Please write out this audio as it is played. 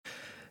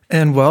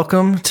And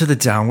welcome to the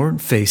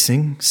Downward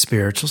Facing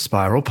Spiritual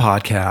Spiral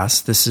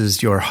podcast. This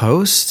is your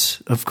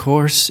host, of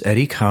course,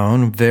 Eddie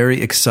Cohn.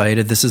 Very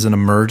excited. This is an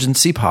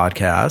emergency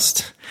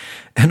podcast.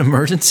 An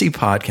emergency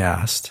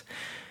podcast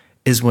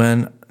is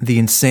when the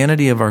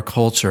insanity of our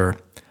culture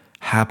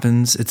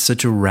happens at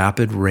such a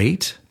rapid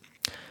rate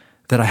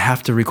that I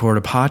have to record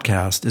a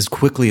podcast as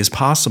quickly as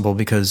possible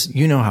because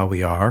you know how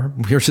we are.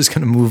 We're just going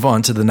to move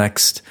on to the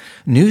next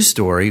news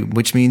story,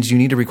 which means you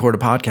need to record a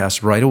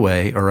podcast right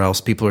away or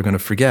else people are going to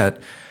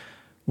forget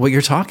what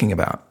you're talking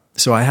about.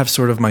 So I have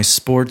sort of my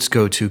sports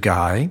go-to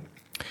guy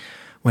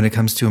when it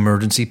comes to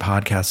emergency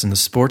podcasts in the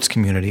sports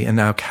community. And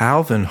now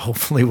Calvin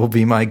hopefully will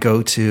be my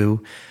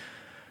go-to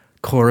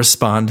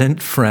correspondent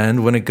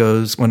friend when it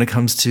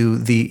comes to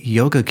the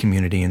yoga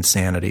community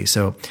insanity.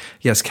 So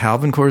yes,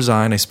 Calvin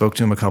Corzine, I spoke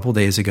to him a couple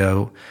days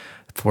ago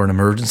for an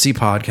emergency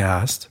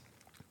podcast.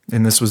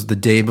 And this was the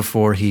day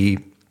before he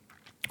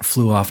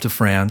flew off to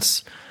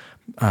France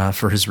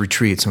for his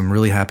retreat. So I'm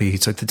really happy he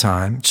took the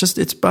time.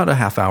 It's about a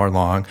half hour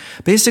long.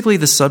 Basically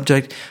the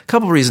subject, a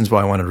couple reasons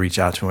why I wanted to reach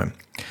out to him.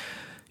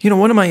 You know,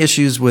 one of my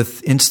issues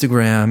with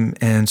Instagram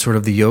and sort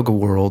of the yoga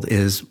world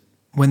is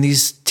when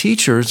these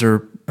teachers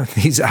or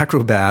these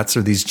acrobats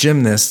or these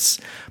gymnasts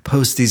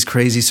post these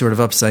crazy sort of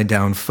upside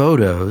down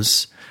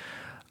photos,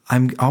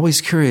 I'm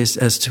always curious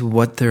as to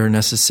what they're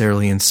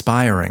necessarily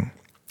inspiring.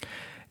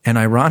 And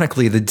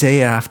ironically, the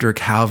day after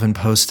Calvin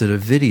posted a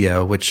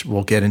video, which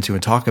we'll get into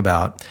and talk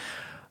about,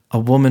 a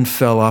woman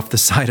fell off the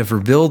side of her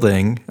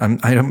building.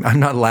 I'm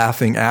not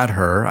laughing at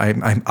her.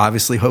 I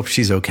obviously hope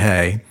she's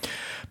okay.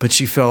 But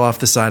she fell off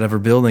the side of her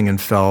building and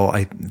fell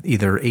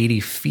either 80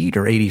 feet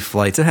or 80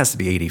 flights. It has to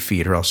be 80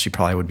 feet or else she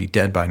probably would be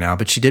dead by now.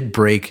 But she did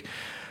break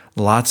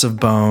lots of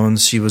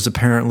bones. She was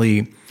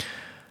apparently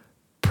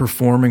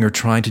performing or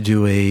trying to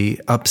do a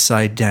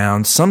upside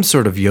down, some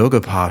sort of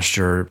yoga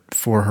posture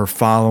for her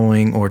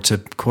following or to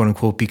quote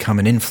unquote become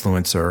an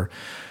influencer.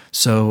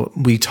 So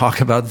we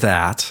talk about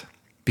that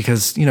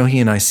because, you know, he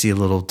and I see a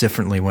little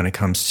differently when it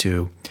comes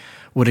to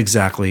what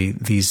exactly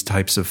these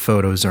types of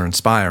photos are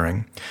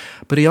inspiring.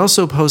 But he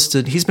also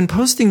he's been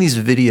posting these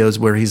videos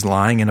where he's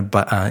lying in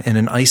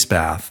an ice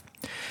bath,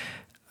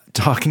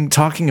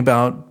 talking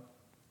about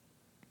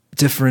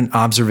different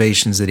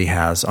observations that he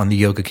has on the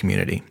yoga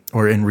community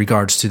or in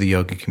regards to the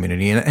yoga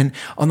community. And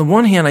on the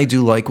one hand, I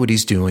do like what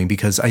he's doing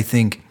because I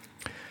think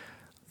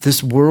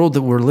this world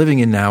that we're living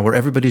in now where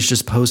everybody's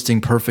just posting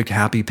perfect,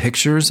 happy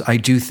pictures, I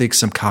do think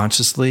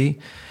subconsciously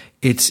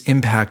it's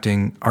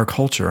impacting our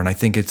culture. And I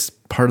think it's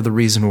part of the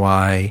reason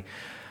why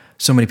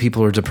so many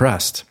people are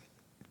depressed.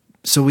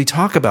 So we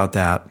talk about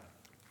that,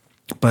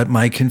 but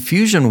my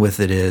confusion with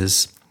it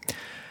is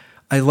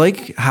I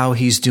like how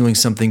he's doing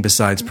something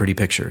besides pretty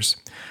pictures,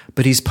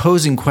 but he's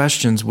posing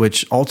questions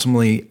which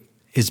ultimately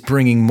is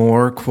bringing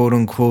more quote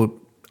unquote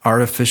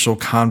artificial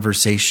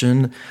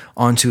conversation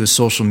onto a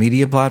social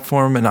media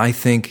platform. And I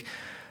think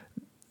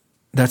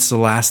that's the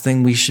last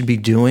thing we should be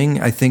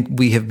doing. I think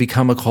we have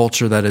become a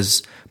culture that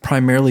is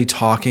primarily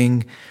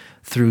talking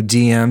through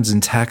DMs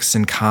and texts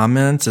and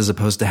comments as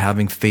opposed to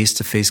having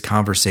face-to-face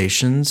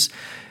conversations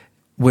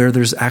where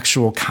there's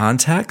actual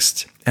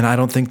context. And I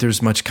don't think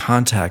there's much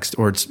context,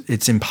 or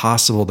it's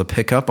impossible to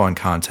pick up on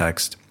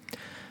context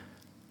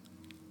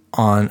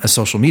on a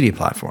social media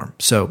platform.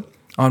 So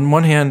on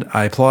one hand,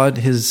 I applaud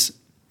his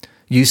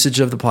usage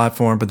of the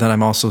platform, but then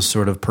I'm also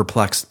sort of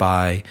perplexed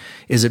by,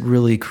 is it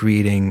really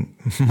creating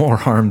more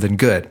harm than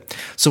good?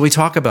 So we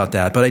talk about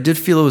that, but I did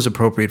feel it was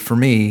appropriate for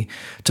me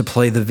to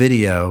play the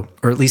video,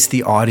 or at least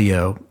the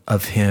audio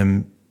of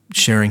him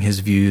sharing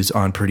his views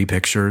on pretty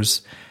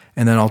pictures.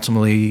 And then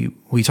ultimately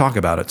we talk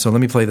about it. So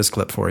let me play this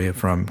clip for you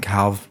from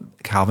Calvin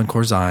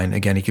Corzine.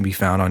 Again, he can be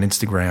found on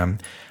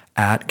Instagram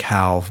at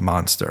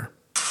CalvMonster.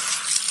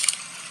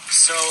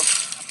 So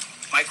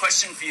my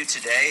question for you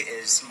today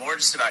is more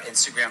just about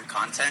Instagram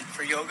content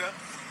for yoga.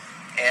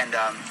 And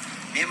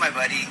me and my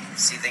buddy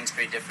see things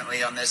pretty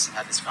differently on this and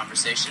had this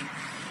conversation.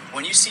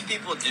 When you see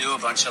people do a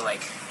bunch of like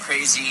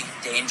crazy,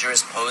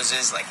 dangerous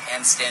poses, like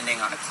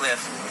handstanding on a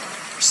cliff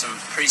or some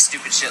pretty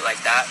stupid shit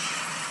like that,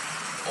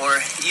 or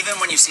even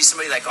when you see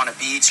somebody like on a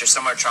beach or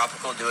somewhere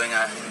tropical doing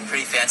a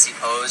pretty fancy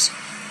pose,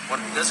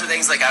 those are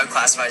things like I would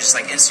classify as just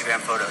like Instagram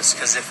photos.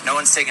 Because if no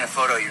one's taking a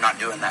photo, you're not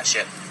doing that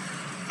shit.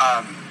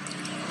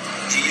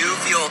 Do you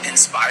feel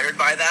inspired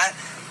by that?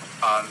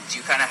 Do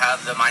you kind of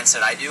have the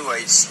mindset I do where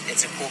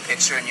it's a cool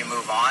picture and you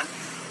move on?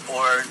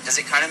 Or does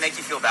it kind of make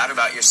you feel bad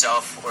about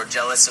yourself or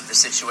jealous of the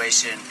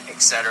situation,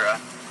 etc.?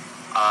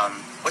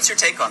 What's your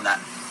take on that?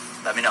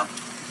 Let me know.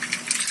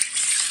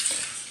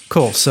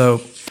 Cool.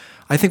 So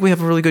I think we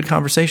have a really good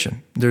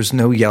conversation. There's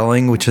no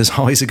yelling, which is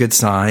always a good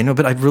sign.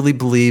 But I really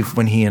believe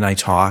when he and I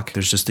talk,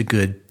 there's just a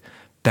good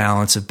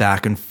balance of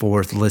back and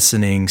forth,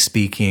 listening,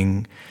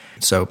 speaking.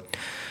 So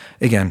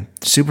again,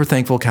 super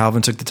thankful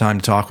Calvin took the time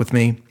to talk with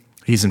me.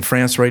 He's in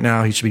France right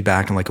now. He should be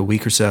back in like a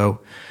week or so.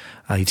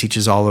 He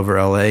teaches all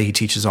over LA. He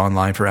teaches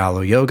online for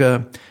Aloe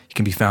Yoga. He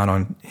can be found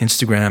on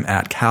Instagram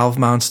at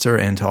CalvMonster.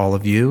 And to all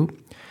of you,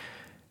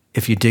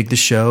 if you dig the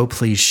show,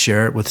 please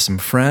share it with some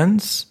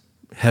friends.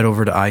 head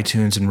over to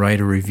iTunes and write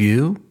a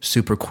review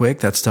super quick.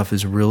 That stuff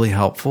is really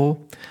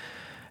helpful.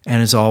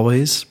 And as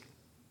always,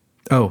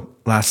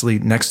 lastly,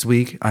 next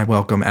week, I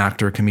welcome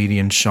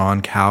actor-comedian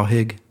Sean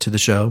Cowhig to the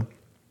show.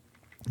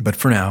 But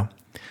for now,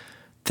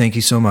 thank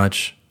you so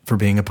much for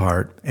being a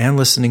part and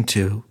listening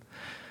to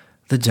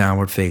the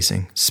Downward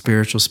Facing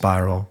Spiritual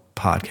Spiral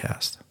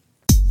podcast.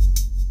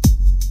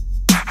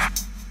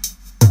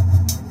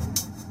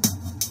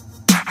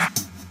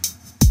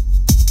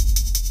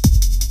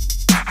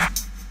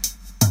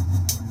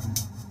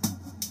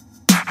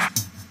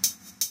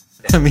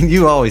 I mean,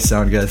 you always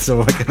sound good, so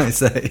what can I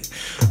say?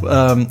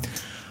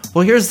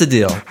 Well, here's the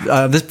deal.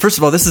 First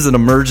of all, this is an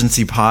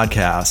emergency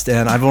podcast,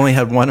 and I've only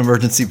had one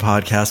emergency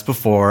podcast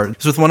before. It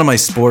was with one of my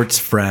sports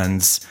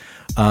friends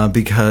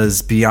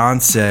because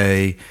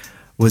Beyonce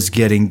was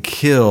getting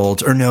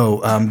killed, or no,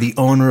 the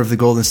owner of the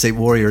Golden State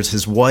Warriors,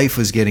 his wife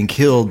was getting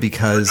killed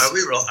because...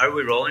 Are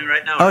we rolling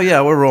right now? Oh,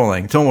 yeah, we're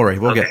rolling. Don't worry.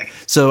 We'll get...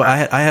 So I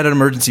had an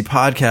emergency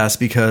podcast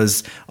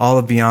because all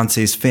of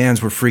Beyonce's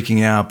fans were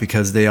freaking out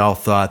because they all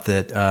thought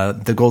that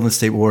the Golden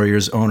State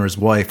Warriors owner's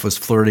wife was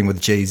flirting with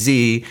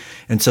Jay-Z,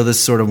 and so this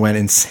sort of went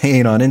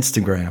insane on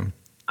Instagram.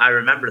 I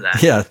remember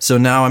that. Yeah. So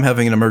now I'm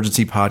having an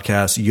emergency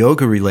podcast,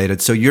 yoga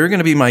related. So you're going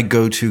to be my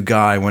go-to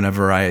guy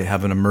whenever I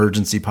have an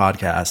emergency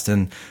podcast.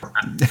 And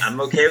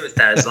I'm okay with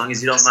that as long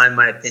as you don't mind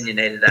my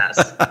opinionated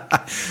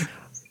ass.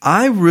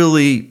 I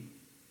really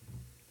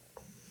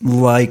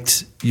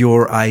liked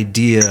your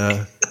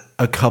idea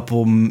a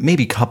couple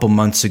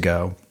months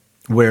ago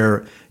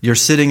where you're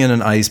sitting in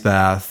an ice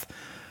bath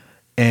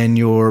and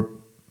you're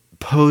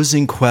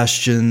posing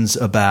questions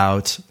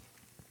about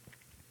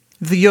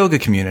the yoga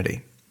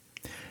community.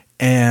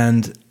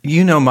 And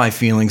you know my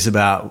feelings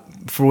about,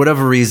 for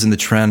whatever reason, the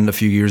trend a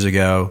few years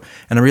ago,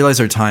 and I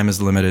realize our time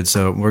is limited,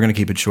 so we're going to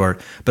keep it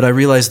short, but I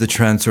realized the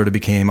trend sort of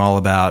became all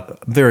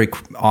about, very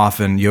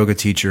often, yoga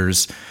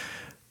teachers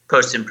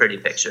posting pretty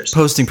pictures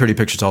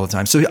all the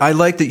time. So I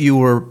like that you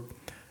were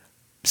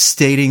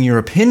stating your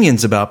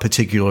opinions about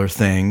particular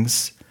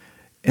things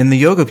in the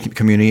yoga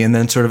community and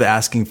then sort of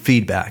asking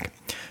feedback.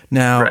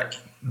 Now, correct.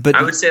 But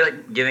I would say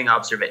like giving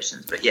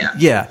observations, but yeah.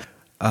 Yeah.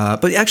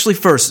 But actually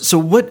first, so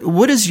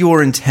what is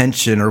your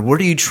intention, or what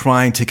are you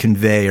trying to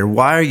convey, or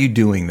why are you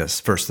doing this,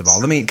 first of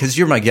all? Because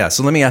you're my guest,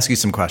 so let me ask you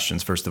some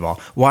questions, first of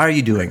all. Why are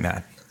you doing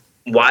that?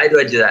 Why do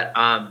I do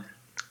that?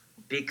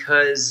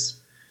 Because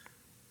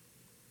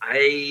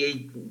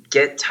I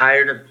get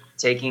tired of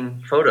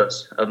taking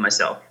photos of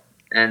myself,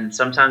 and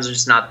sometimes I'm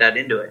just not that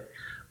into it.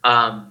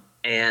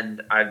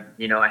 And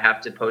I have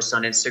to post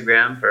on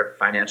Instagram for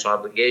financial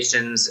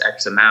obligations,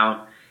 X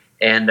amount,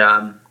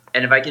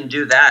 and if I can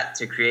do that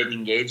to create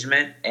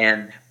engagement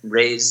and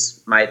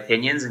raise my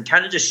opinions and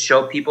kind of just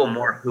show people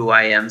more who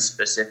I am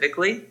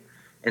specifically,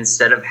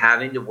 instead of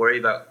having to worry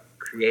about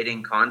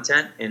creating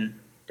content in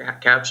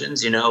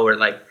captions, or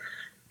like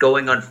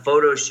going on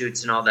photo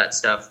shoots and all that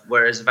stuff.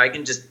 Whereas if I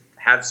can just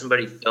have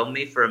somebody film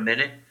me for a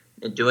minute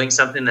and doing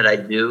something that I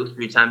do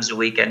 3 times a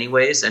week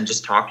anyways and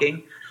just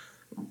talking,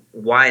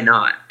 why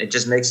not? It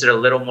just makes it a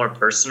little more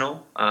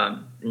personal.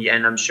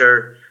 And I'm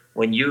sure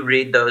when you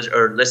read those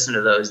or listen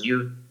to those,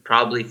 you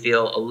probably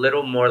feel a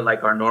little more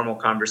like our normal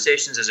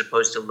conversations as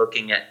opposed to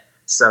looking at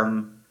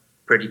some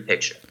pretty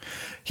picture.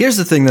 Here's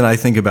the thing that I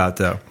think about,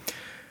 though.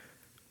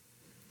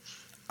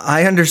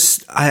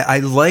 I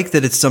like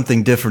that it's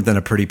something different than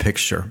a pretty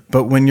picture,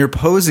 but when you're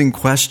posing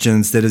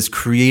questions that is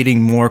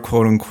creating more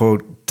quote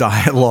unquote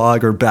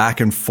dialogue or back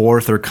and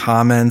forth or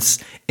comments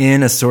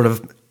in a sort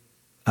of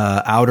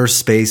outer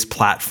space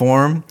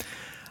platform,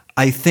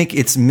 I think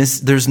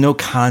there's no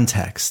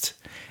context.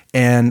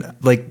 And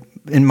like,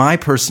 in my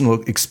personal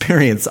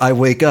experience, I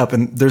wake up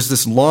and there's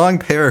this long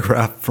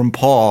paragraph from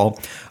Paul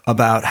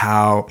about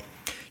how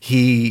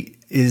he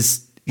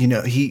is,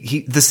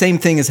 the same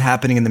thing is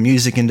happening in the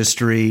music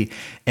industry,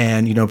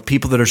 and,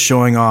 people that are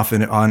showing off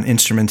on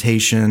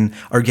instrumentation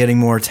are getting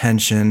more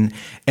attention.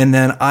 And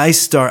then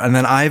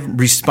I'm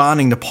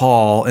responding to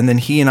Paul, and then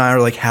he and I are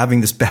like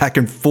having this back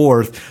and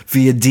forth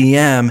via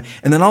DM.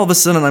 And then all of a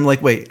sudden I'm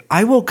like, wait,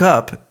 I woke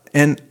up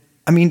and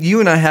you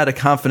and I had a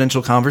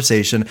confidential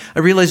conversation. I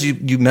realized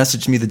you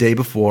messaged me the day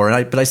before,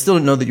 but I still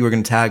didn't know that you were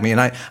going to tag me.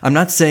 And I'm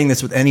not saying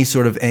this with any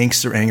sort of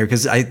angst or anger,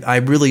 because I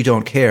really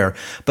don't care.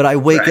 But I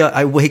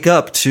wake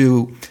up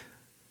to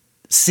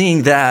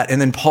seeing that,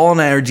 and then Paul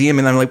and I are DMing,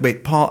 and I'm like,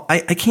 wait, Paul, I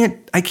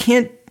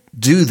can't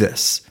do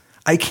this.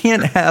 I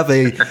can't have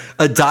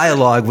a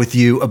dialogue with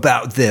you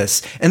about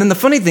this. And then the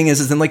funny thing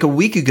is then like a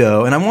week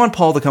ago, and I want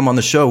Paul to come on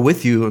the show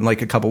with you in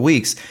like a couple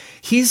weeks,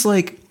 he's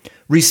like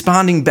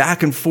responding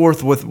back and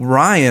forth with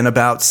Ryan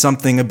about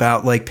something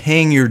about like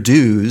paying your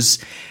dues.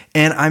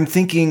 And I'm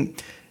thinking,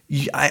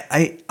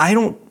 I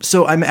don't,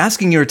 so I'm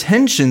asking your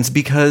attentions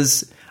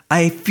because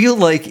I feel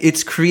like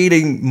it's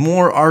creating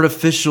more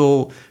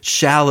artificial,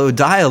 shallow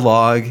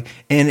dialogue,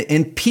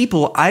 and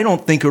people I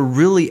don't think are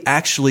really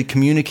actually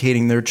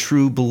communicating their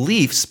true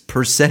beliefs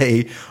per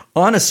se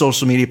on a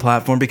social media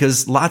platform,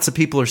 because lots of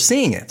people are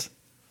seeing it.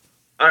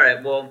 All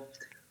right, well,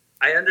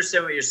 I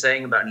understand what you're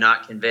saying about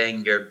not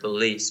conveying your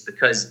beliefs,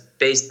 because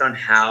based on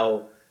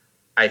how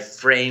I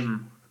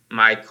frame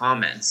my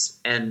comments,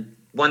 and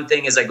one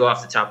thing is I go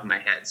off the top of my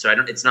head, so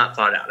it's not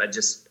thought out.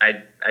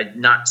 I'm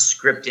not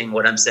scripting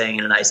what I'm saying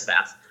in an ice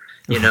bath,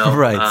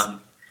 Right.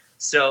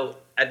 So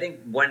I think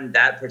when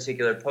that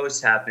particular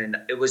post happened,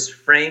 it was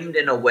framed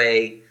in a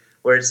way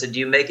where it said, do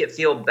you make it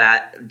feel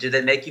bad? Do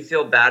they make you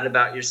feel bad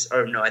about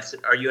or no,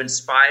 are you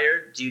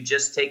inspired? Do you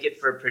just take it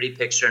for a pretty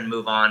picture and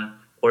move on?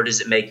 Or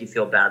does it make you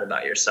feel bad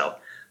about yourself?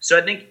 So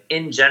I think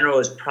in general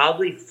it's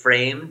probably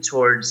framed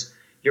towards,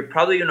 you're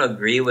probably going to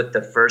agree with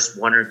the first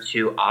one or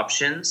two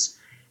options.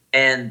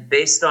 And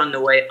based on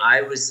the way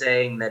I was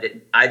saying that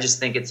I just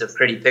think it's a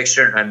pretty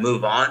picture and I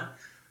move on,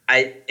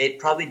 it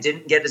probably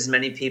didn't get as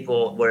many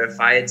people where if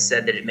I had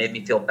said that it made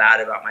me feel bad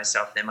about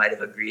myself, they might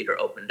have agreed or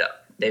opened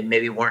up. They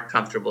maybe weren't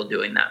comfortable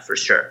doing that for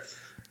sure.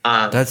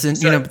 That's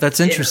interesting.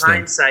 In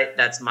hindsight,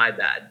 that's my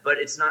bad, but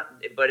it's not.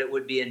 But it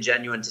would be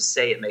ingenuine to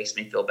say it makes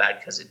me feel bad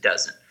because it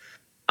doesn't.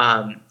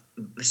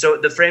 So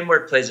the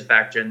framework plays a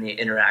factor in the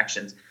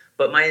interactions,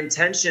 but my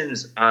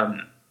intentions, I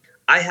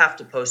have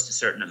to post a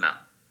certain amount.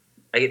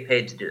 I get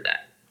paid to do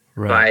that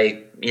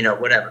by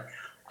whatever.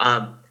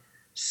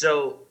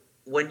 So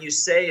when you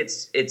say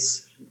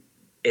it's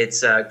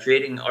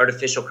creating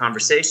artificial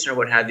conversation or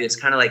what have you, it's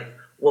kind of like,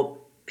 well,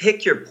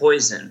 pick your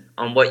poison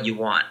on what you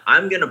want.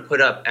 I'm going to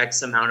put up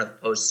X amount of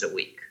posts a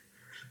week.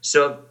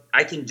 So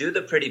I can do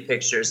the pretty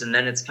pictures, and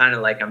then it's kind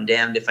of like I'm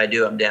damned if I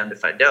do, I'm damned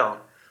if I don't.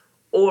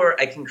 Or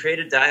I can create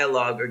a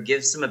dialogue or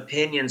give some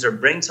opinions or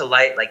bring to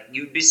light. Like,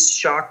 you'd be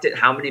shocked at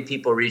how many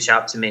people reach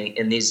out to me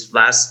in these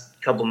last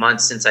couple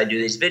months since I do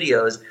these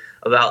videos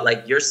about,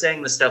 like, you're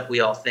saying the stuff we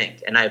all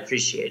think, and I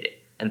appreciate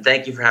it. And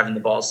thank you for having the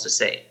balls to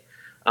say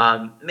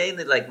it.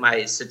 Mainly like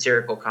my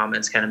satirical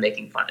comments kind of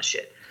making fun of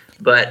shit.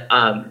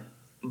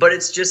 But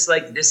it's just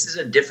like, this is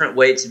a different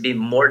way to be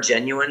more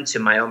genuine to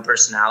my own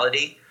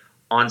personality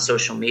on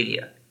social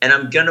media. And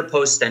I'm going to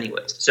post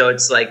anyways. So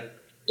it's like,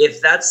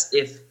 if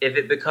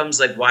it becomes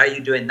like, why are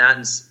you doing that?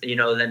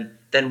 And,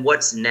 then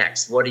what's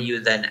next? What are you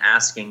then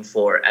asking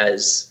for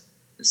as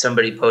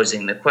somebody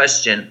posing the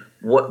question?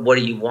 What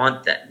do you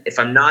want then? If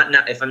I'm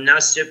now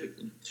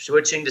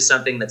switching to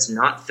something that's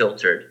not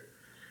filtered,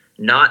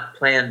 not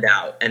planned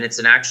out, and it's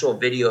an actual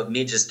video of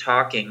me just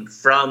talking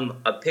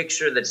from a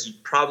picture that's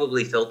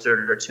probably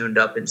filtered or tuned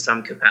up in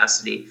some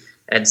capacity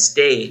and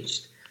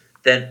staged,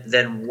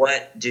 then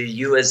what do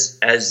you as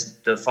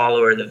the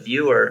follower, the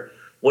viewer,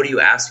 what are you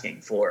asking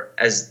for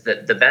as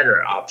the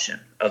better option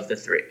of the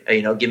three?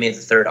 Give me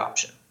the third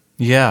option.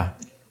 Yeah.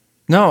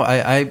 No,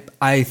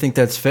 I think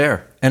that's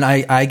fair. And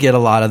I get a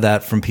lot of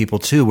that from people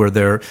too, where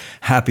they're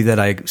happy that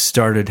I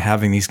started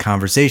having these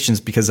conversations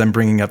because I'm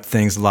bringing up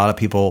things a lot of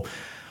people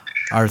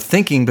are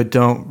thinking but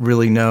don't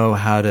really know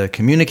how to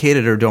communicate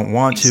it or don't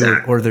want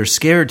to, or they're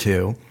scared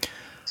to.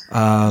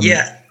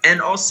 Yeah.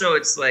 And also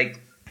it's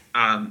like,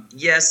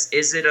 yes,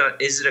 is it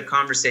a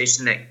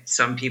conversation that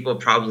some people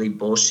probably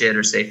bullshit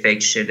or say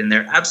fake shit in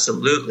there?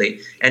 Absolutely.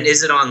 And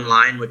is it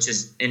online, which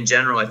is in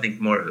general, I think,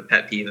 more of a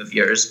pet peeve of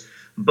yours.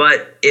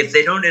 But if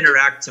they don't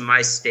interact to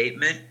my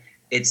statement,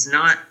 it's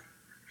not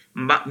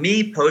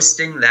me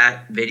posting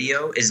that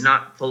video is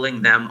not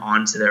pulling them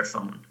onto their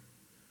phone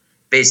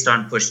based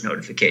on push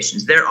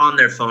notifications. They're on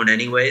their phone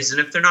anyways. And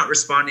if they're not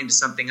responding to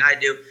something I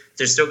do,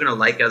 they're still going to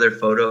like other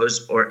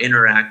photos or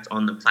interact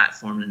on the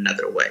platform in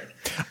another way.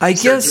 I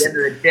guess at the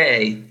end of the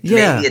day,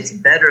 maybe it's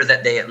better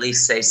that they at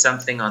least say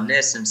something on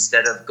this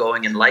instead of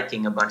going and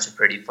liking a bunch of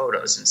pretty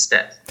photos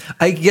instead.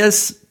 I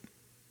guess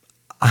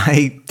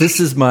this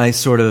is my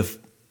sort of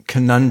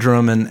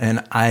conundrum,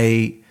 and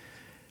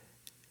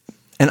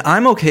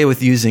I'm okay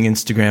with using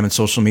Instagram and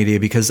social media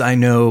because I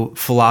know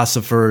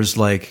philosophers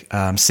like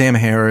Sam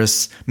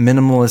Harris,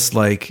 minimalists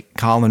like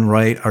Colin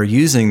Wright are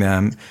using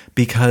them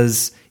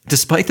because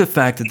despite the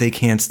fact that they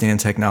can't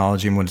stand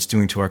technology and what it's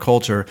doing to our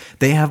culture,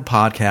 they have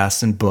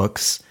podcasts and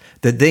books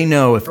that they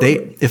know if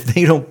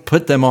they don't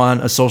put them on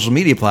a social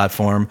media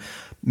platform,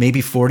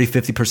 maybe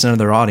 40-50% of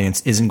their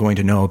audience isn't going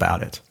to know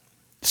about it.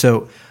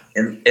 So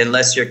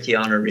unless you're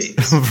Keanu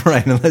Reeves.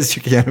 Right, unless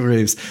you're Keanu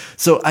Reeves.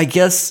 So I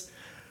guess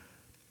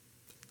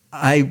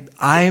I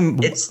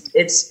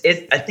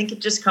think it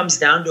just comes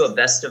down to a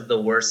best of the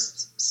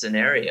worst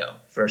scenario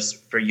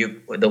for you,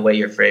 the way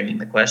you're framing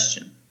the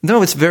question.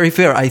 No, it's very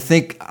fair. I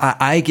think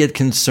I get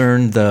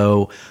concerned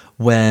though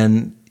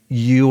when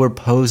you are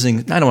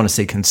posing. I don't want to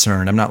say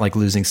concerned. I'm not like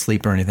losing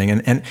sleep or anything.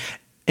 And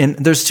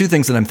there's two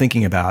things that I'm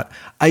thinking about.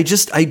 I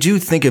do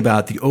think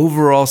about the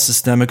overall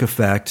systemic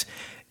effect,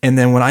 and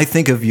then when I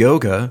think of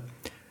yoga,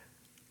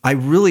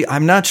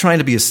 I'm not trying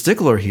to be a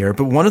stickler here,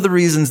 but one of the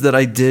reasons that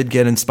I did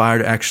get inspired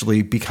to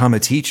actually become a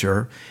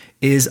teacher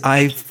is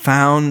I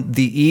found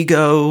the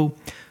ego,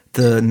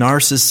 the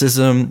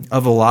narcissism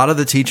of a lot of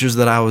the teachers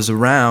that I was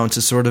around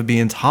to sort of be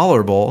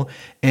intolerable.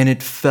 And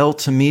it felt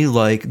to me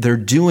like they're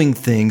doing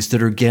things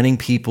that are getting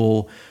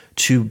people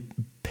to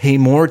pay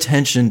more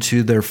attention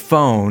to their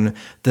phone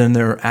than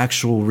their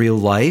actual real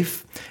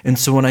life. And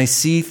so when I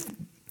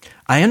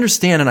I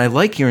understand and I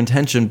like your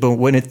intention, but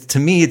when to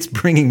me, it's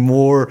bringing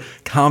more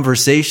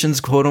conversations,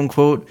 quote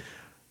unquote,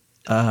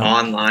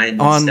 online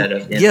instead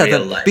of in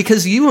real life.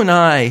 Because you and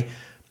I,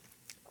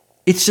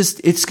 it's just,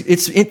 it's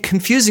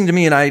confusing to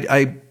me. And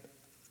I,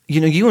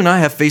 you and I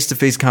have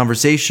face-to-face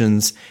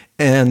conversations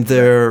and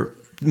they're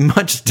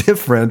much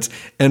different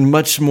and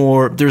much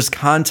more, there's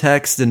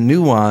context and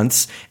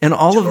nuance, and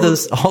all of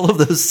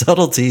those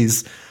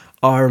subtleties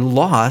are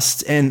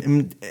lost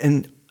and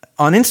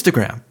on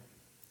Instagram.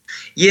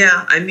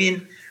 Yeah, I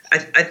mean, I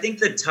think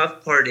the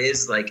tough part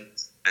is, like,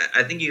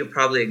 I think you could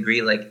probably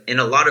agree, like, in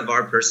a lot of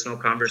our personal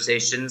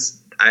conversations,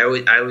 I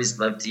always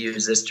love to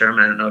use this term.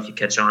 I don't know if you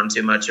catch on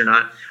too much or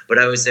not, but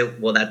I always say,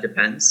 well, that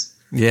depends.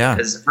 Yeah.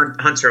 Because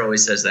Hunter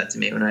always says that to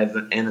me when I have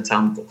an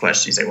anatomical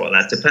question. He's like, well,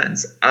 that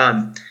depends.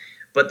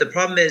 But the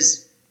problem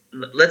is,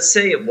 let's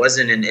say it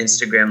wasn't an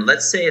Instagram.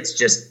 Let's say it's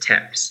just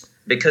text,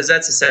 because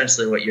that's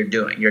essentially what you're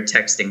doing. You're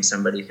texting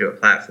somebody through a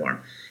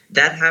platform.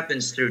 That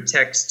happens through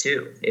text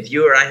too. If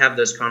you or I have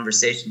those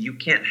conversations, you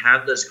can't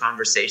have those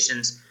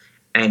conversations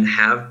and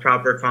have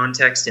proper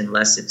context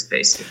unless it's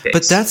face to face.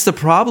 But that's the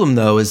problem,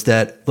 though, is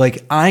that,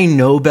 like, I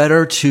know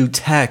better to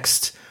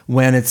text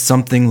when it's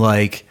something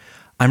like,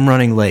 I'm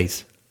running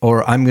late,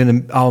 or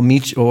I'll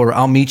meet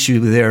you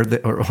there,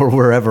 or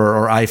wherever,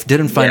 or I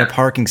didn't find a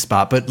parking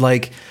spot. But,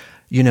 like,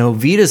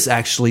 Vitas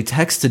actually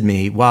texted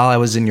me while I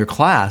was in your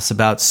class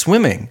about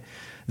swimming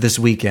this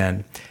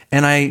weekend,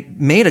 and I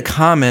made a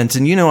comment,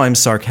 and I'm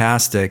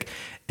sarcastic,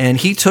 and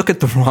he took it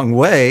the wrong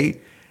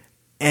way,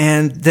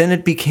 and then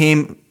it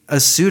became a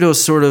pseudo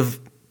sort of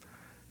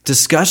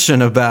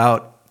discussion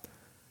about,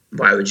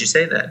 why would you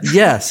say that?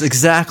 Yes,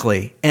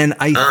 exactly. And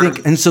I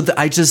think, and so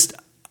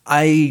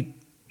I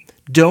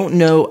don't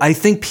know. I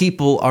think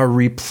people are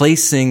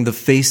replacing the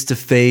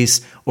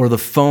face-to-face or the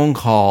phone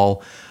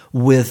call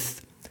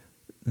with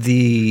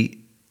the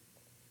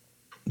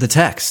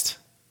text.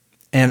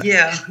 And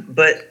yeah,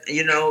 but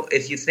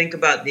if you think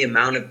about the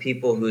amount of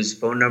people whose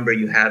phone number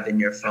you have in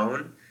your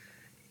phone,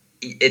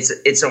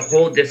 it's a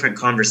whole different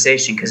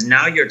conversation, because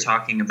now you're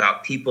talking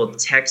about people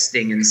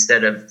texting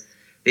instead of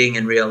being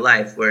in real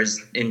life. Whereas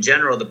in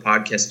general, the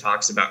podcast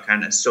talks about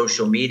kind of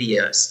social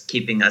media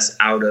keeping us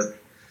out of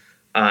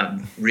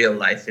real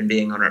life and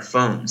being on our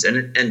phones,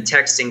 and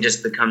texting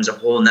just becomes a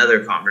whole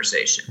nother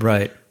conversation.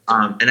 Right.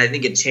 And I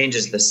think it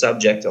changes the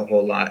subject a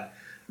whole lot.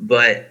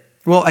 But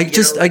well, I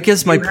guess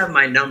you have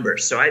my number,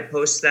 so I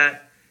post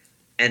that,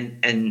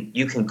 and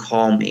you can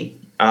call me.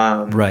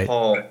 Right.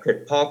 Paul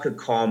could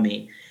call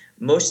me.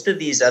 Most of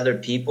these other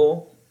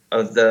people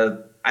I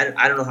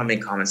don't know how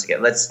many comments I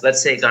get.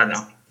 Let's say I got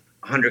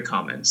 100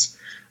 comments.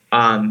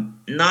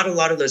 Not a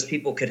lot of those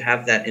people could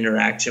have that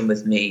interaction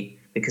with me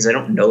because I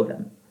don't know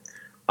them.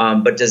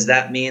 But does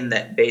that mean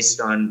that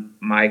based on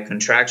my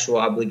contractual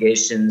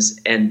obligations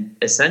and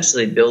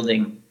essentially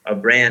building a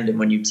brand, and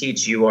when you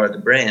teach, you are the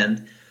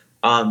brand,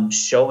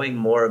 showing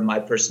more of my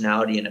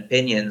personality and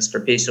opinions for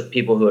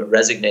people who it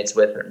resonates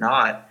with or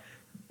not,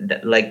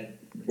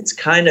 it's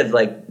kind of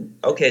like,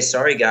 okay,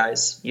 sorry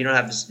guys, you don't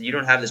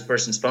have this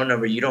person's phone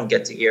number, you don't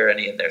get to hear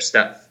any of their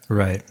stuff.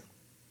 Right.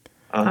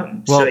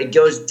 So it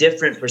goes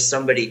different for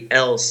somebody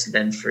else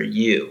than for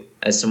you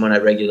as someone I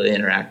regularly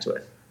interact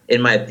with,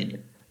 in my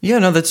opinion. Yeah,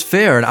 no, that's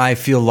fair. And I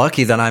feel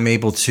lucky that I'm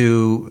able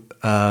to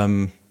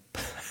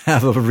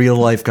have a real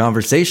life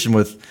conversation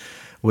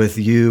with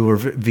you or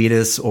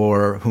Vitas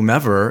or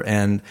whomever.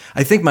 And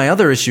I think my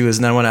other issue is,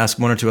 and I want to ask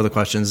one or two other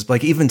questions,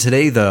 like even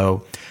today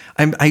though,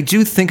 I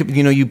do think,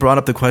 you brought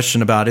up the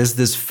question about, is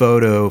this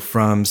photo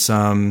from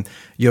some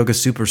yoga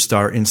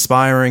superstar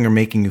inspiring or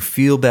making you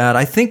feel bad?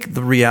 I think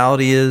the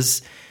reality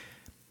is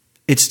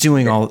it's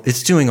doing all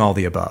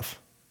the above.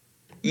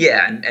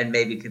 Yeah, and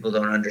maybe people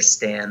don't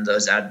understand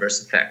those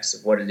adverse effects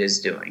of what it is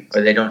doing,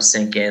 or they don't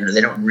sink in, or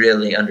they don't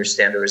really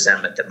understand the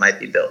resentment that might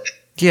be built.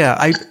 Yeah,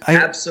 I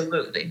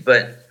absolutely.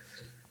 But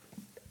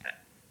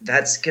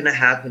that's going to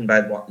happen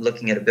by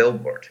looking at a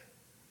billboard.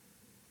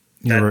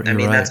 You're right.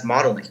 That's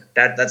modeling.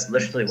 That's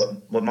literally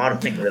what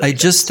modeling really is. I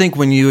just think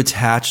when you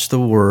attach the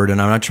word,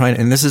 and I'm not trying,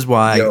 and this is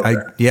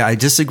why I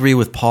disagree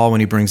with Paul when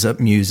he brings up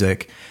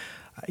music.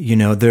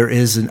 There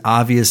is an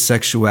obvious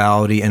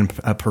sexuality and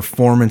a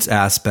performance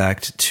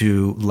aspect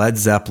to Led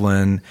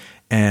Zeppelin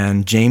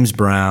and James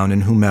Brown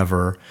and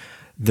whomever.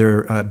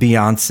 They're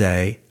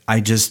Beyonce. I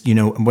just,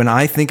 when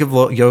I think of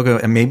yoga,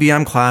 and maybe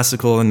I'm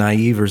classical and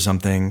naive or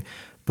something,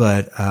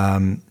 but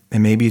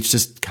and maybe it's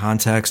just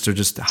context or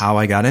just how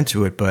I got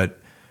into it, but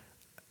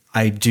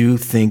I do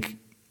think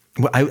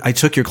I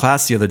took your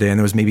class the other day and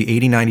there was maybe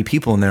 80, 90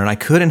 people in there, and I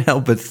couldn't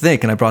help but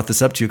think, and I brought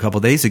this up to you a couple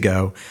of days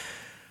ago,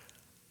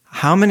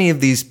 how many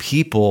of these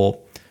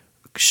people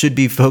should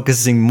be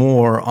focusing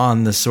more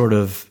on the sort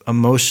of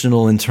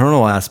emotional,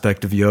 internal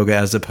aspect of yoga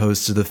as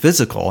opposed to the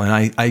physical?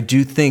 And I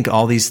do think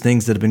all these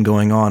things that have been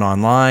going on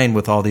online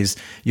with all these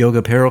yoga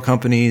apparel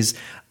companies,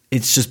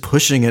 it's just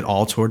pushing it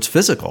all towards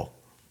physical.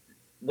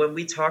 When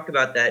we talk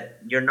about that,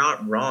 you're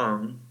not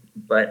wrong,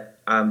 but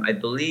I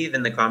believe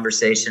in the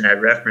conversation I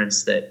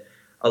referenced that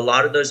a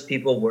lot of those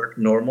people work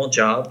normal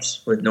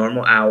jobs with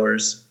normal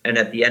hours. And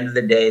at the end of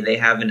the day, they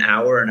have an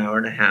hour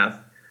and a half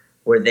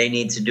where they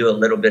need to do a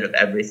little bit of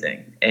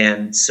everything.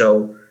 And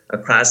so a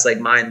class like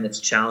mine that's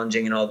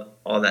challenging and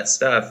all that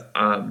stuff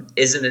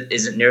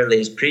isn't nearly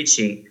as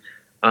preachy,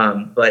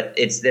 but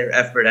it's their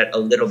effort at a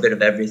little bit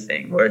of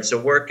everything, where it's a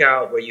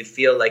workout where you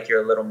feel like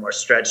you're a little more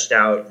stretched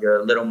out, you're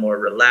a little more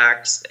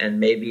relaxed, and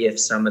maybe if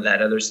some of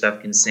that other stuff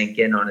can sink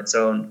in on its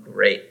own,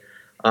 great.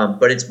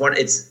 But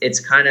it's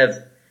kind of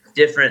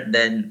different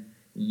than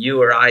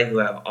you or I who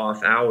have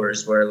off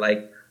hours, where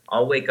like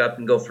I'll wake up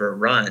and go for a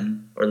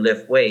run or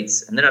lift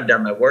weights, and then I've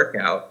done my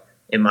workout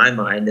in my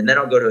mind, and then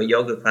I'll go to a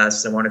yoga class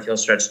because I want to feel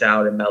stretched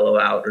out and mellow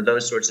out, or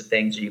those sorts of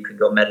things. Or you could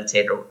go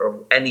meditate,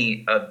 or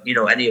any of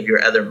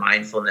your other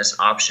mindfulness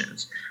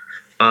options.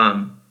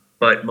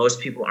 But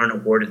most people aren't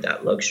awarded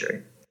that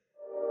luxury.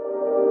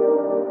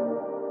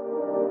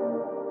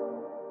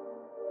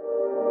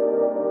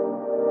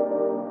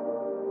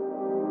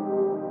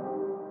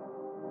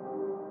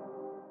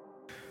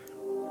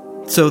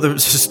 So there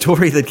was a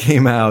story that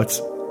came out.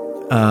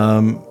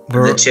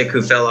 The chick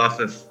who fell off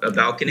of a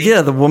balcony?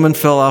 Yeah, the woman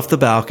fell off the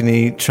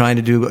balcony trying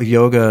to do a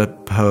yoga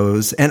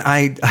pose. And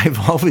I've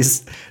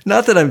always,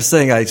 not that I'm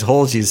saying I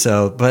told you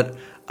so, but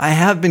I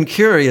have been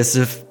curious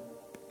if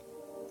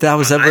that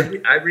was ever...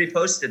 I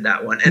reposted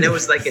that one, and it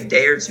was like a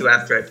day or two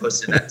after I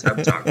posted that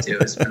Tub Talk too.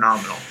 It was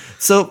phenomenal.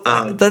 So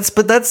that's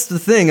the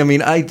thing. I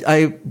mean,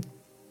 I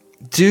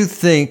do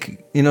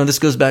think, this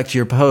goes back to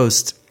your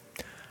post.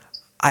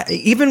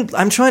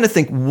 I'm trying to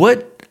think,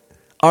 what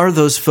are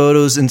those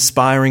photos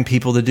inspiring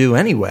people to do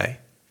anyway?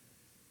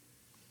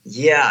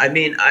 Yeah,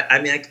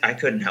 I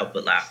couldn't help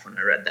but laugh when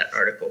I read that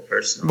article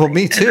personally. Well,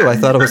 me too. I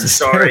thought it was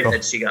hysterical. Sorry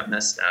that she got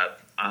messed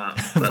up.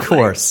 Of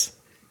course.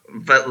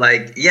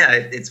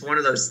 It's one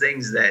of those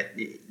things that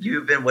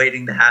you've been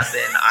waiting to happen.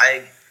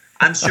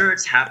 I'm sure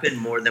it's happened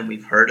more than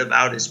we've heard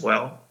about as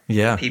well.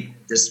 Yeah. People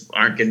just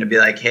aren't going to be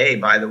like, hey,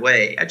 by the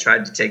way, I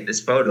tried to take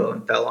this photo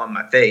and fell on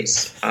my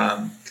face.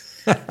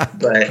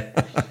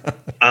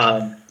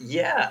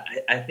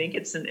 I think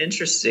it's an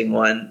interesting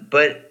one.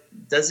 But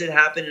does it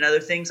happen in other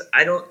things?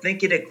 I don't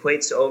think it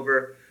equates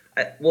over.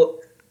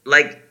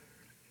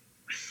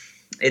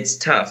 It's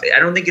tough. I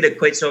don't think it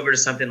equates over to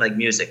something like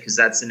music, because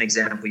that's an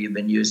example you've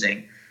been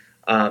using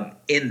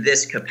in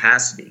this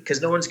capacity,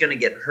 because no one's going to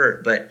get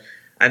hurt. But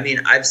I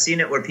mean, I've seen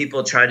it where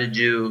people try to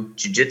do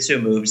jiu-jitsu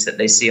moves that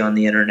they see on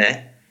the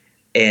internet.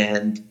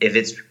 And if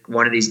it's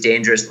one of these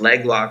dangerous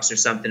leg locks or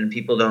something and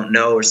people don't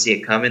know or see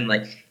it coming,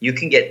 like, you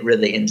can get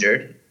really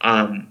injured.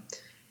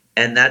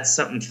 And that's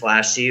something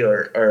flashy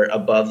or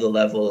above the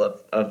level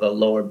of a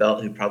lower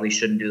belt who probably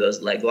shouldn't do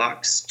those leg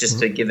locks, just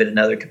to give it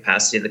another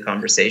capacity of the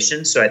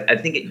conversation. So I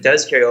think it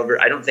does carry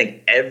over. I don't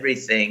think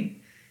everything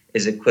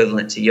is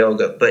equivalent to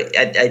yoga, but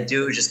I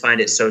do just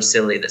find it so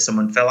silly that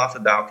someone fell off a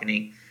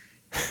balcony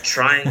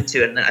trying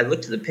to, and I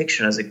looked at the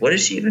picture and I was like, what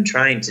is she even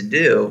trying to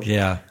do?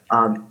 Yeah.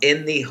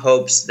 In the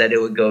hopes that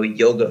it would go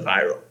yoga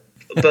viral.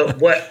 But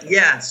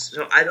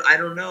so I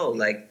don't know.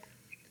 Like,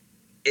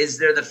 is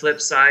there the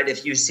flip side?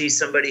 If you see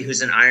somebody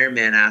who's an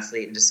Ironman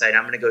athlete and decide,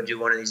 I'm going to go do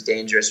one of these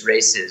dangerous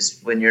races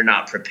when you're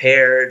not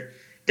prepared,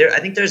 I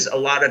think there's a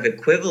lot of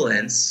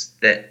equivalence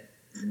that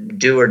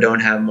do or don't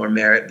have more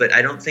merit, but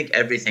I don't think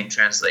everything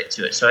translates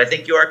to it. So I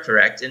think you are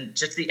correct. And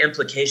just the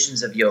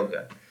implications of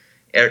yoga,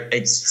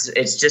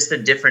 it's just a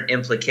different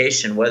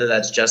implication, whether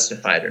that's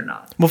justified or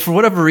not. Well, for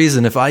whatever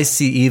reason, if I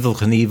see Evel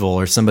Knievel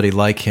or somebody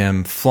like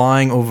him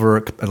flying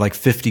over like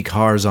 50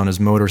 cars on his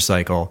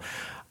motorcycle,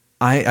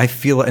 I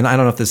feel, and I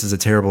don't know if this is a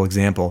terrible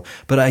example,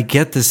 but I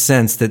get the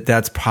sense that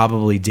that's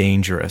probably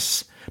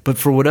dangerous. But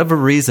for whatever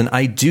reason,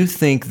 I do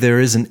think there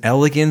is an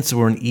elegance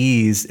or an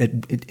ease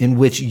in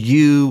which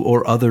you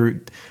or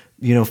other,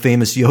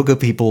 famous yoga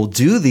people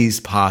do these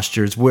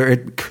postures where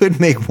it could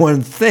make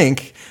one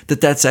think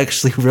that that's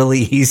actually really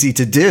easy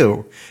to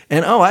do.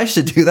 And, I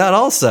should do that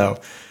also.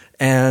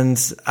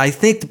 And I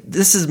think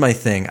this is my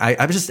thing.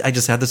 I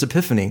just had this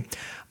epiphany.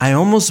 I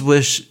almost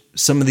wish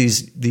some of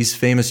these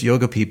famous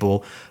yoga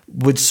people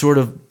would sort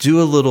of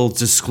do a little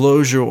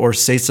disclosure or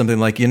say something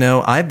like,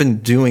 I've been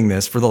doing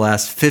this for the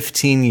last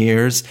 15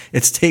 years.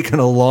 It's taken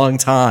a long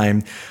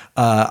time.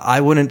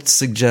 I wouldn't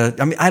suggest,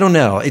 I don't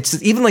know.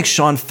 It's even like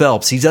Sean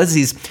Phelps. He does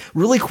these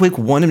really quick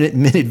 1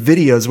 minute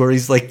videos where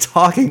he's like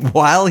talking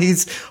while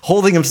he's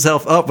holding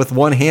himself up with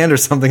one hand or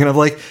something. And I'm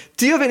like,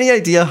 do you have any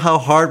idea how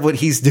hard what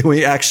he's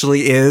doing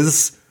actually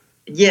is?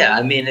 Yeah,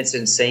 it's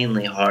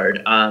insanely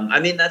hard.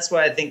 That's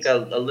why I think a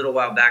little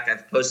while back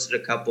I've posted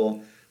a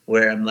couple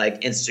where I'm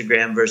like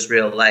Instagram versus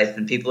real life,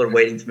 and people are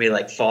waiting for me to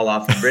like fall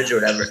off a bridge or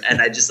whatever,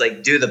 and I just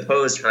like do the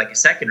pose for like a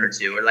second or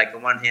two, or like a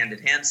one-handed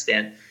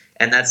handstand,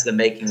 and that's the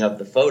making of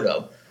the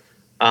photo,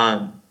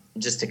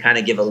 just to kind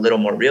of give a little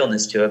more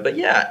realness to it. But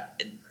yeah,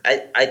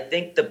 I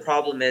think the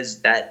problem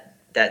is that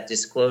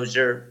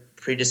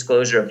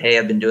pre-disclosure of, hey,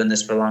 I've been doing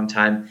this for a long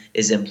time,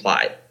 is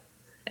implied,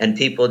 and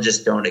people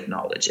just don't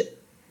acknowledge it.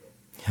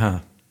 Huh.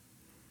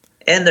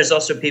 And there's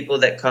also people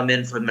that come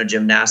in from a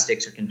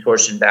gymnastics or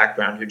contortion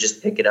background who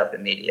just pick it up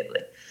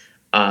immediately.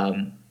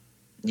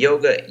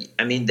 yoga,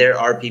 I mean, there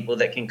are people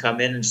that can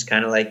come in and just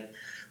kind of like,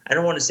 I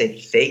don't want to say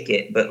fake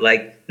it, but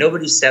like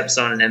nobody steps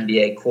on an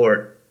NBA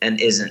court and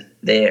isn't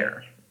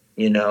there.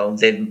 You know,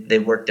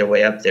 they've worked their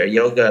way up there.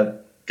 Yoga,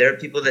 there are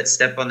people that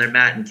step on their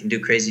mat and can do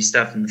crazy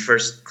stuff in the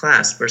first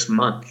class, first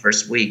month,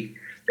 first week.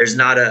 There's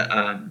not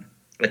a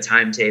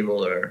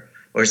timetable or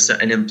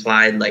an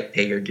implied like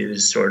pay your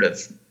dues sort of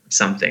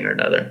something or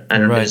another. I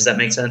don't know. Does that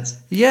make sense?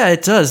 Yeah,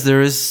 it does.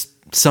 There is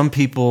some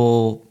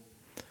people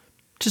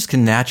just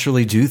can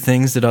naturally do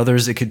things that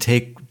others it could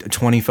take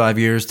 25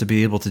 years to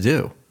be able to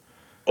do.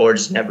 Or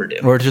just never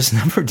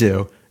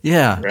do.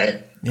 Yeah.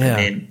 Right. Yeah.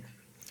 I mean,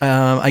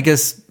 I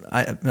guess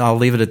I'll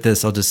leave it at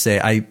this. I'll just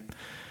say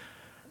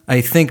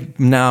I think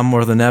now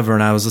more than ever,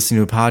 and I was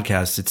listening to a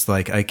podcast, it's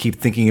like I keep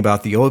thinking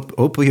about the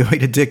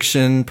opioid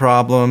addiction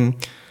problem,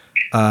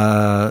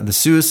 the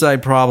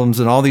suicide problems,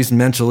 and all these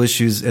mental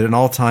issues at an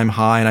all-time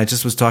high. And I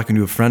just was talking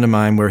to a friend of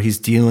mine where he's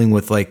dealing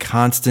with like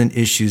constant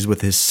issues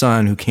with his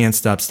son who can't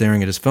stop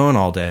staring at his phone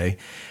all day.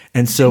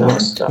 And so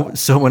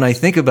when I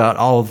think about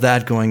all of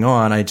that going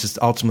on, I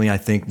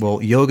think, well,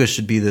 yoga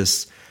should be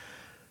this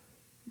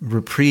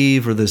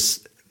reprieve or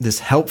this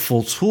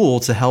helpful tool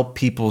to help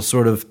people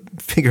sort of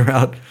figure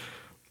out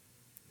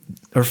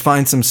or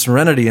find some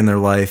serenity in their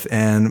life.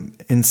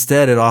 And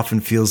instead, it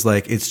often feels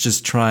like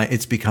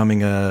it's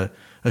becoming a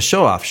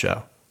show-off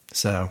show.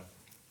 So,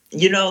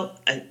 you know,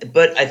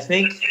 but I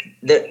think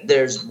that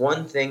there's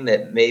one thing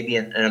that maybe,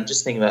 and I'm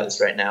just thinking about this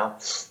right now,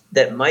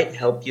 that might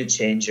help you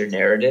change your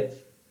narrative.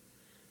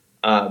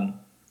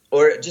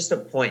 Or just a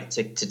point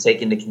to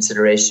take into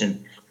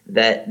consideration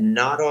that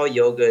not all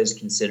yoga is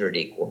considered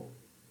equal.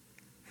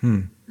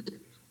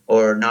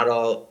 Or not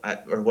all,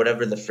 or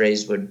whatever the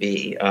phrase would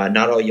be,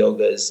 not all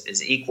yoga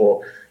is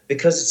equal,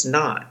 because it's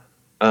not.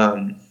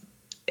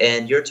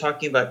 And you're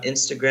talking about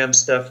Instagram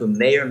stuff who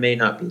may or may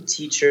not be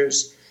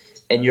teachers,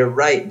 and you're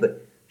right,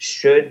 but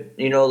should,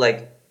 you know,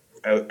 like,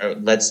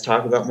 let's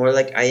talk about more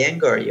like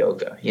Iyengar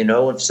yoga. You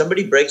know, if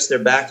somebody breaks their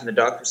back and the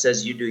doctor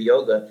says you do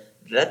yoga,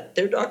 that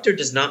their doctor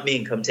does not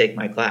mean come take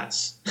my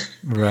class.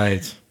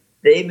 Right.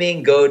 They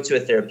mean go to a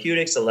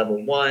therapeutics, a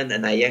level 1,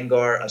 an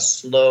Iyengar, a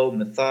slow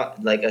not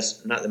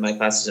that my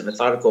class isn't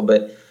methodical,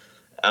 but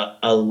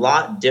a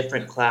lot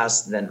different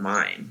class than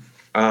mine.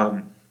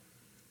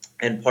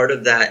 And part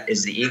of that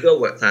is the ego,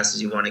 what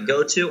classes you want to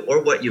go to,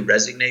 or what you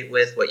resonate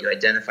with, what you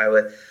identify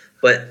with.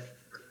 But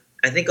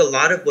I think a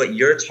lot of what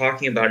you're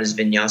talking about is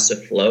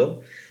vinyasa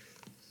flow.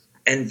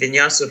 And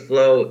vinyasa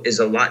flow is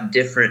a lot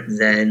different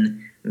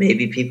than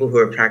maybe people who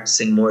are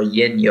practicing more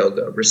yin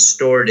yoga,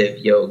 restorative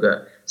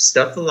yoga,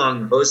 stuff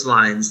along those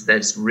lines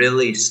that's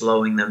really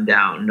slowing them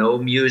down. No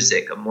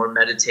music, a more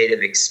meditative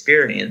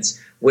experience,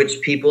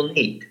 which people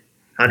need,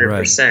 100%.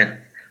 Right.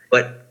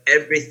 But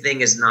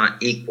everything is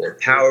not equal.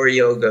 Power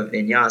yoga,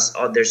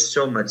 vinyasa, there's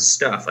so much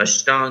stuff.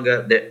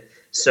 Ashtanga.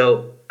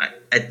 So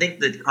I think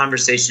the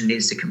conversation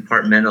needs to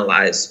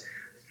compartmentalize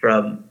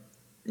from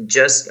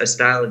just a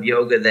style of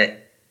yoga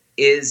that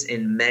is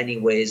in many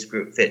ways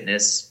group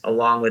fitness,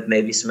 along with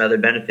maybe some other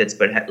benefits,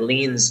 but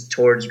leans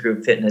towards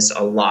group fitness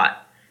a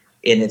lot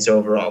in its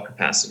overall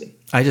capacity.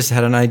 I just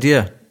had an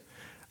idea.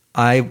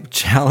 I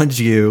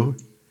challenge you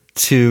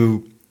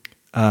to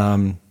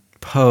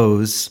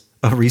pose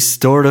a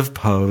restorative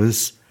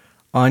pose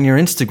on your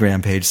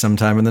Instagram page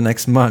sometime in the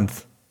next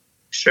month.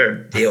 Sure,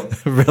 deal.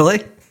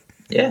 Really?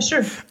 Yeah,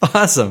 sure.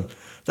 Awesome.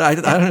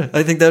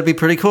 I think that would be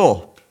pretty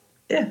cool.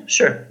 Yeah,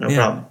 sure. No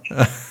problem.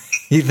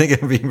 You think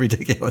it would be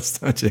ridiculous,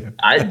 don't you?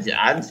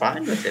 I'm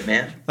fine with it,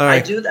 man.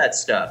 Right. I do that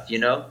stuff, you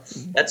know?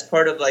 That's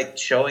part of, like,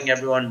 showing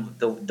everyone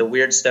the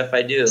weird stuff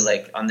I do,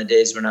 like, on the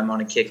days when I'm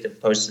on a kick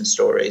of posting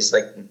stories,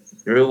 like,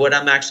 through what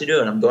I'm actually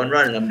doing. I'm going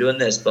running, I'm doing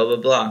this, blah, blah,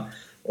 blah.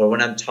 Or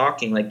when I'm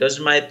talking, like, those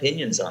are my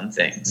opinions on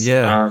things.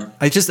 Yeah.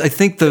 I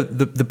think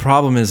the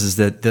problem is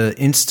that the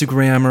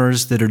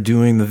Instagrammers that are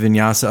doing the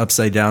vinyasa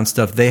upside down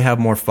stuff, they have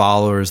more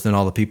followers than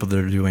all the people that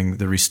are doing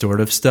the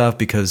restorative stuff,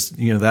 because,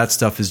 you know, that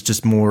stuff is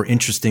just more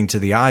interesting to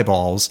the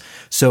eyeballs.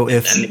 So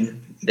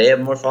they have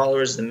more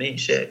followers than me,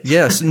 shit.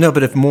 Yes. No,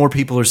 but if more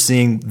people are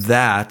seeing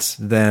that,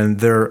 then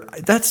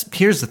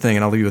here's the thing,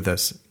 and I'll leave you with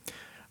this.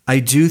 I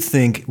do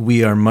think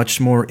we are much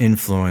more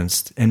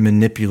influenced and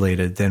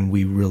manipulated than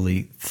we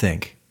really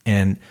think.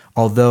 And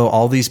although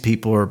all these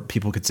people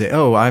could say,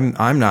 "Oh,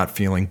 I'm not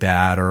feeling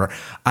bad," or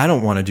 "I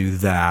don't want to do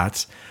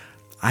that,"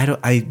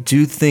 I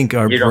do think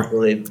we're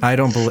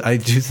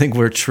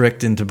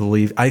tricked into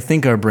believe. I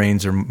think our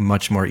brains are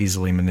much more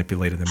easily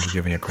manipulated than we're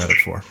giving it credit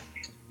for.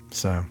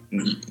 So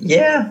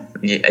yeah,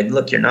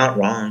 look, you're not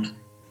wrong,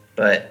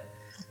 but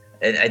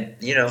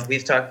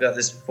we've talked about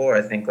this before.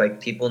 I think like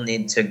people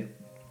need to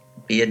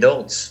be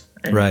adults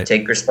and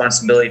take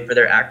responsibility for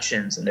their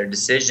actions and their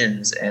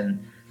decisions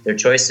and their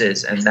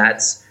choices. And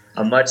that's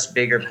a much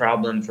bigger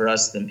problem for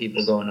us than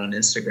people going on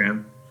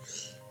Instagram.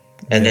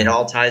 And it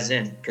all ties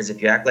in, because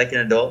if you act like an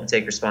adult and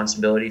take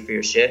responsibility for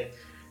your shit,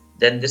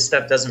 then this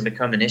stuff doesn't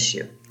become an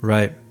issue.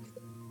 Right.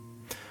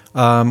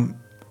 Well,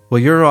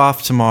 you're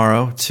off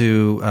tomorrow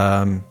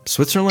to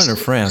Switzerland or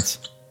France?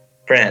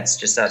 France,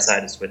 just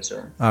outside of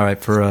Switzerland. All right,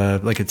 for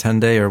like a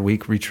 10-day or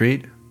week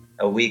retreat?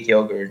 A week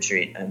yoga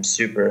retreat. I'm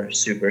super,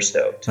 super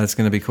stoked. That's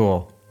going to be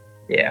cool.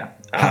 Yeah.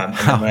 And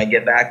then when I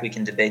get back, we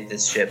can debate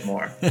this shit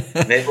more.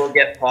 Maybe we'll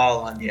get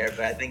Paul on here,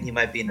 but I think he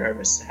might be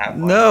nervous to have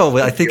one. No,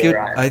 I think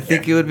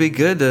it would be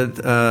good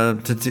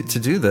to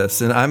do this,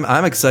 and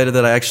I'm excited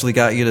that I actually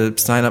got you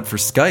to sign up for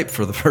Skype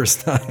for the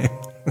first time.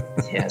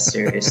 Yeah,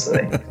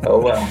 seriously. Oh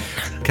well.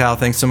 Cal,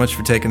 thanks so much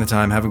for taking the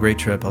time. Have a great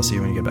trip. I'll see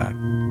you when you get back.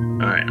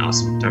 All right,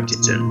 awesome. Talk to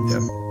you soon.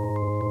 Yep.